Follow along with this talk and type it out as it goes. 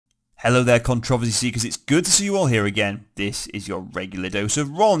Hello there, controversy seekers, it's good to see you all here again. This is your regular dose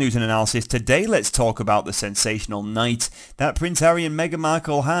of raw news and analysis. Today let's talk about the sensational night that Prince Harry and Meghan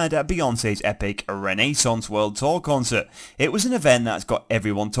Markle had at Beyonce's epic Renaissance World Tour concert. It was an event that's got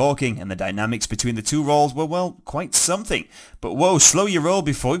everyone talking, and the dynamics between the two royals were, well, quite something. But whoa, slow your roll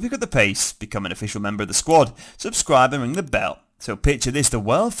before you pick up the pace. Become an official member of the squad, subscribe and ring the bell. So picture this, the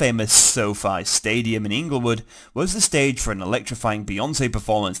world famous SoFi Stadium in Inglewood was the stage for an electrifying Beyonce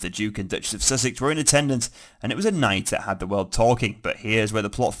performance. The Duke and Duchess of Sussex were in attendance, and it was a night that had the world talking. But here's where the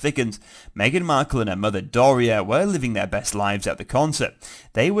plot thickens. Meghan Markle and her mother Doria were living their best lives at the concert.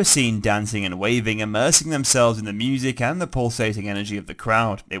 They were seen dancing and waving, immersing themselves in the music and the pulsating energy of the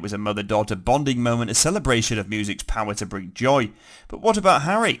crowd. It was a mother-daughter bonding moment, a celebration of music's power to bring joy. But what about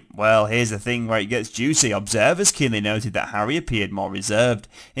Harry? Well, here's the thing where it gets juicy. Observers keenly noted that Harry appeared more reserved.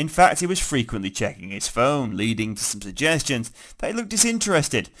 In fact, he was frequently checking his phone, leading to some suggestions that he looked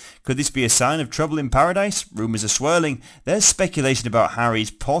disinterested. Could this be a sign of trouble in paradise? Rumours are swirling. There's speculation about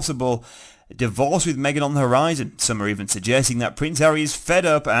Harry's possible divorce with Meghan on the horizon. Some are even suggesting that Prince Harry is fed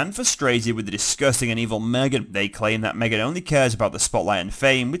up and frustrated with the disgusting and evil Meghan. They claim that Meghan only cares about the spotlight and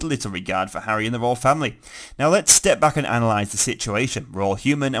fame, with little regard for Harry and the royal family. Now let's step back and analyse the situation. We're all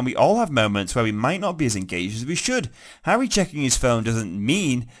human and we all have moments where we might not be as engaged as we should. Harry checking his phone doesn't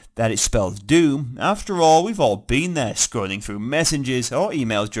mean that it spells doom. After all, we've all been there, scrolling through messages or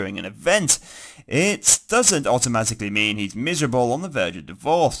emails during an event. It doesn't automatically mean he's miserable on the verge of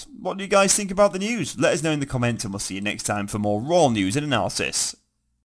divorce. What do you guys think about the news? Let us know in the comments and we'll see you next time for more raw news and analysis.